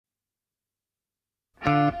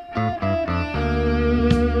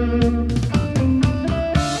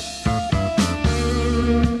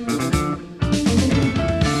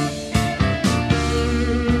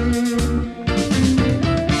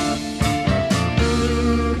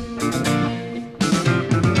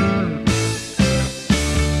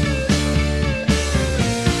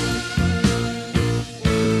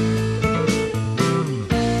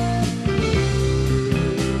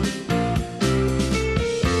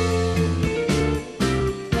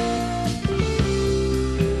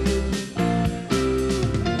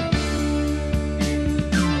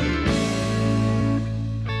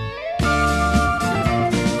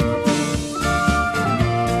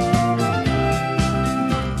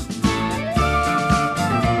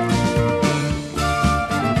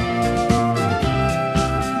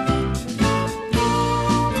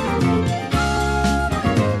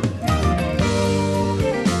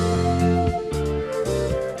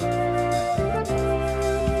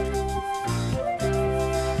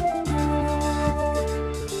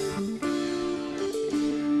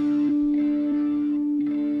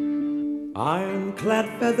Iron-clad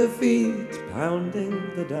feather feet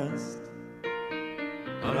pounding the dust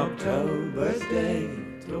on October's day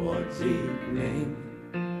towards evening.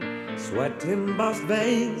 Sweat-embossed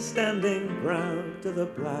veins standing proud to the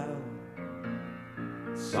plow.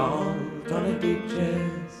 Salt on a deep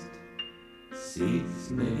chest,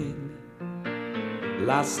 seasoning.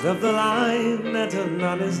 Last of the line at an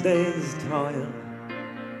honest day's toil,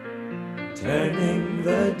 turning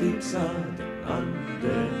the deep sod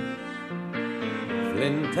under.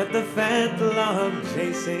 Flint at the fat log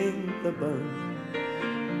chasing the bone.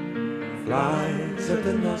 Flies at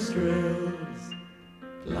the nostrils,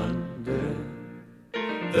 plunder.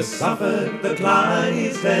 The Suffolk, the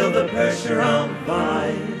Clydesdale, the Percheron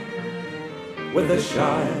vine, with the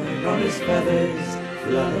Shire on his feathers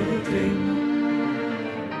floating,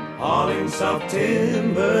 hauling soft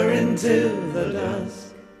timber into the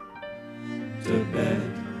dusk, to bed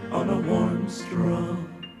on a warm straw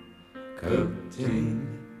coating.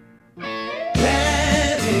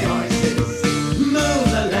 Heavy horses move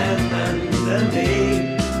the land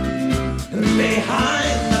underneath,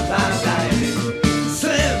 behind the plow,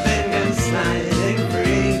 slipping and sliding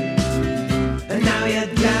free. And now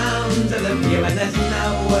you're down to the view, and there's no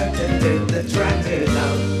work to do. The tractor's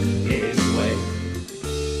on his way.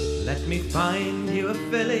 Let me find you a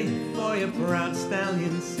filly for your proud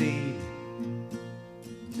stallion seed,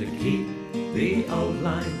 to keep the old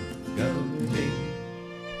line going,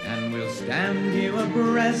 and we'll stand you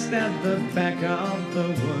abreast at the back of the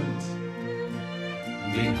woods,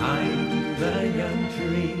 behind the young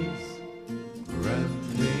trees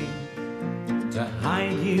growing, to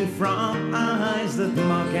hide you from eyes that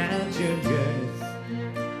mock at your girth,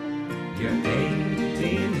 your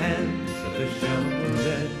 18 hands at the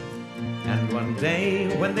shoulder. And one day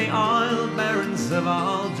when the oil barons have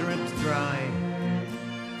all dripped dry,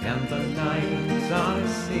 and the nights are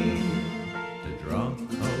seen to draw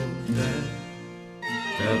colder,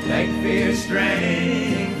 they'll beg for your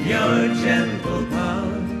strength, your gentle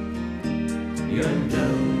power, your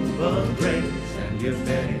noble grace and your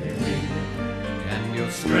bearing, and you'll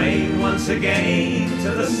strain once again to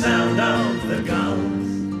the sound of the gulls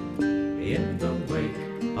in the wake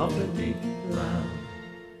of the deep loud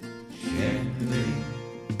sharing.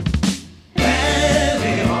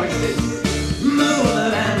 Heavy horses move the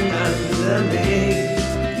land underneath,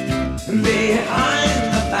 behind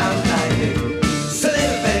the plow gliding,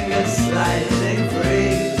 slipping and sliding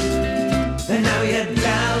free. And now you're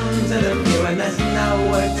down to the view, and there's no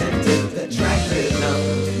work to do. The tractor's on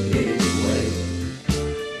his way.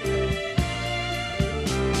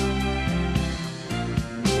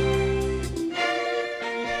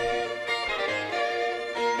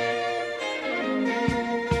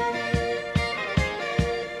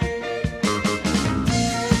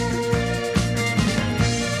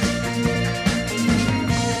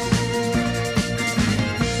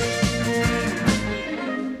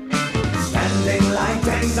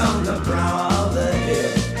 On the brow of the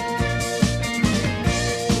hill,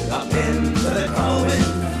 up into the cold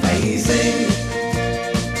facing,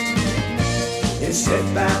 his stiff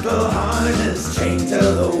battle harness chained to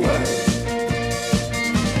the work,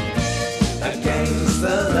 against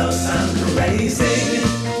the low sun racing.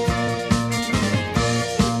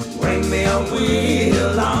 Bring me a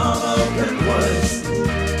wheel of oaken woods,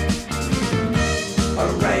 a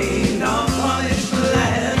rain of polished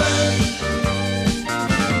leather,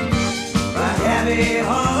 heavy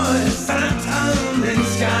horse and a tumbling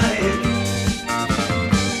sky,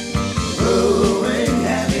 brewing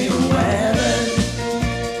heavy weather.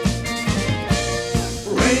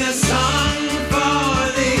 Ring a song for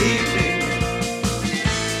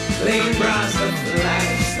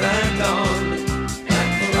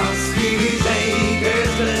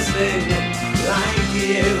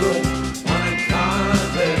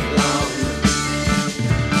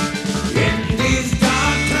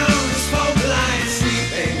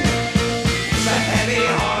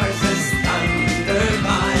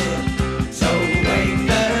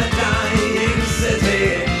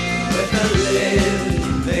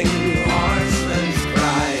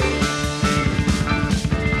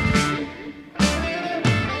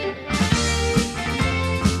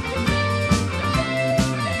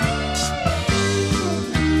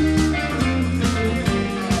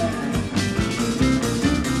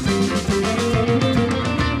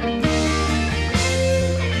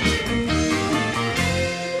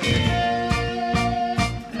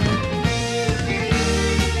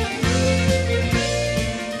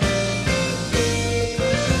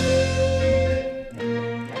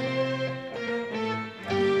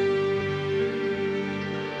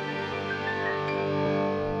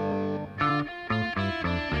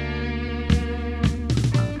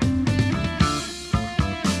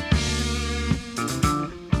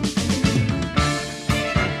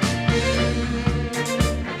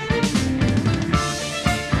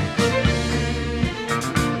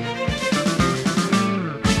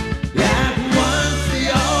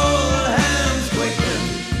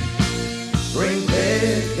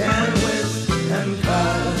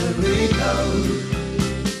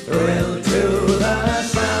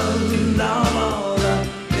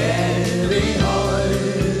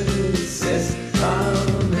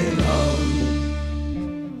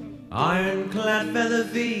ironclad feather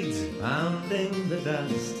feet pounding the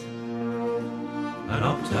dust. An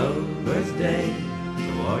October's day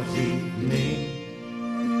towards evening,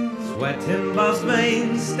 sweat embossed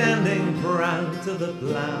veins standing proud to the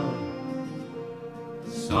plough.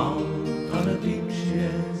 Salt on a deep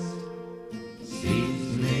chest,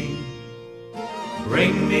 seasoning.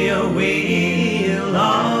 Bring me a wheel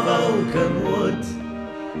of oaken wood,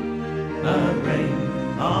 a ring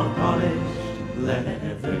of polished leather,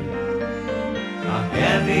 a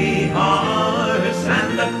heavy horse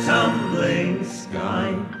and a tumbling sky,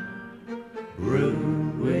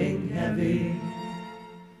 brewing heavy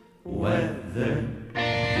weather.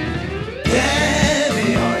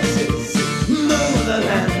 Heavy horses move the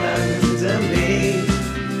land under me,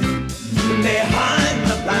 behind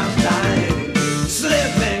the plough line,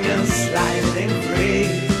 slipping and sliding free.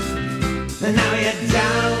 And now you're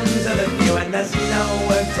down to the view and there's no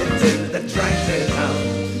work to do. The tractor's on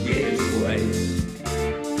its way.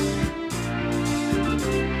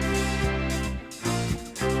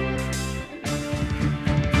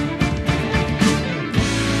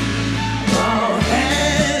 Oh,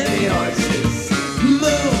 heavy horses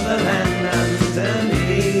move the land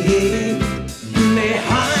underneath,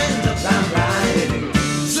 behind the plough riding,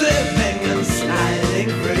 slipping and sliding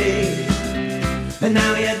free. And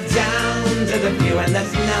now you're down to the view and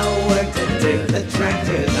there's no work to do. The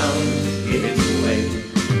tractor's on its way.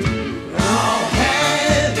 Oh,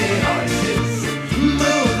 heavy horses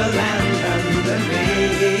move the land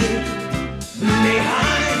underneath,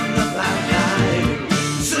 behind the plough line,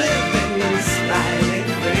 slipping and sliding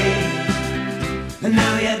free. And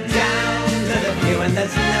now you're down to the view and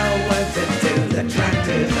there's no work to do. The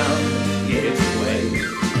tractor's on its way.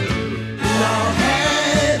 Oh,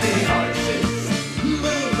 heavy horses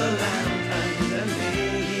move the land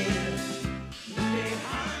underneath,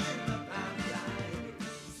 behind the plough line,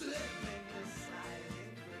 slipping and sliding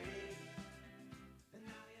free. And now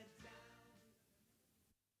you're down.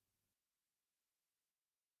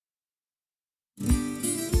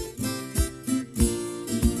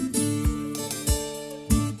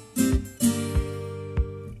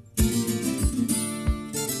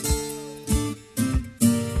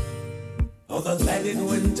 Oh, the leaded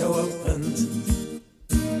window opened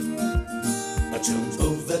to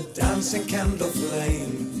move the dancing candle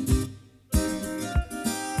flame,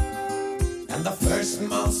 and the first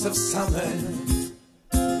moths of summer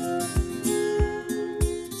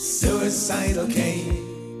suicidal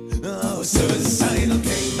came. Oh, suicidal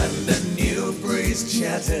came, and a new breeze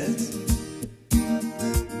chattered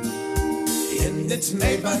in its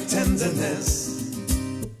Maybach tenderness,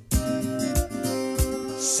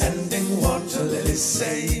 sending water lilies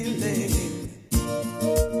sailing.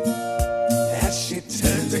 As she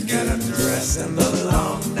turned to get a dress and the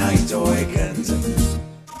long night awakened,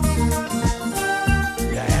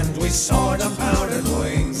 and we saw the powdered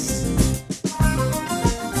wings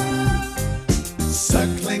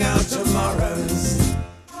circling out tomorrows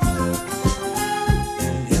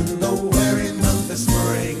in the weary month of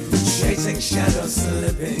spring, chasing shadows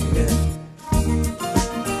slipping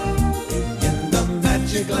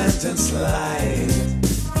magic lantern slide,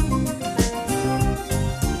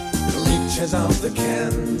 reaches of the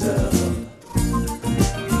candle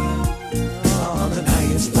on the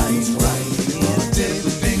night's light right,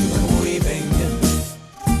 dipping and weaving,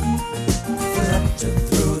 flutter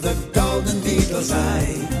through the golden eagle's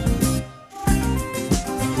eye.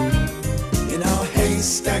 In our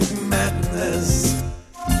haystack madness,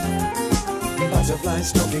 butterflies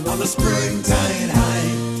stalking on the springtime high.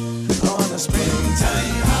 On the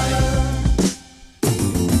springtime high.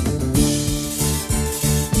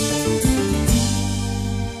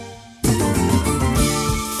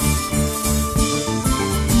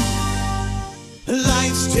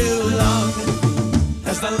 Life's too long,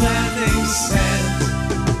 as the landing said,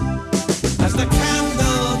 as the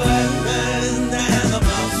candle burned and the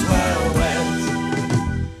moths were wet,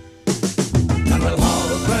 and we'll all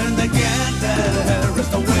burn together as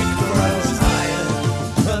the wind grows higher.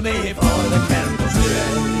 Before the candles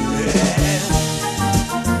red.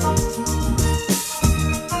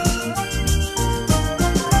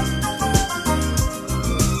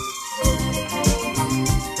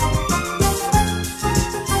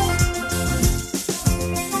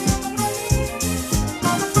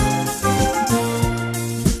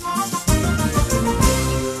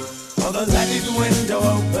 Oh, the leaded window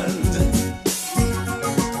opened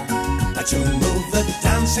to move the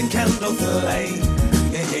dancing candle flame,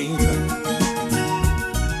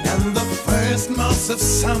 and the first moths of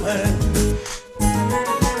summer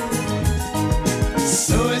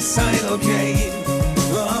suicidal came,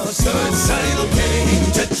 oh, suicidal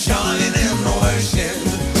came to join in worship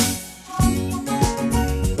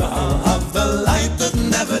of the light that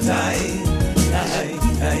never dies.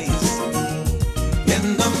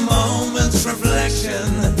 In the moment's reflection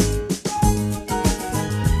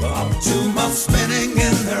of two moths spinning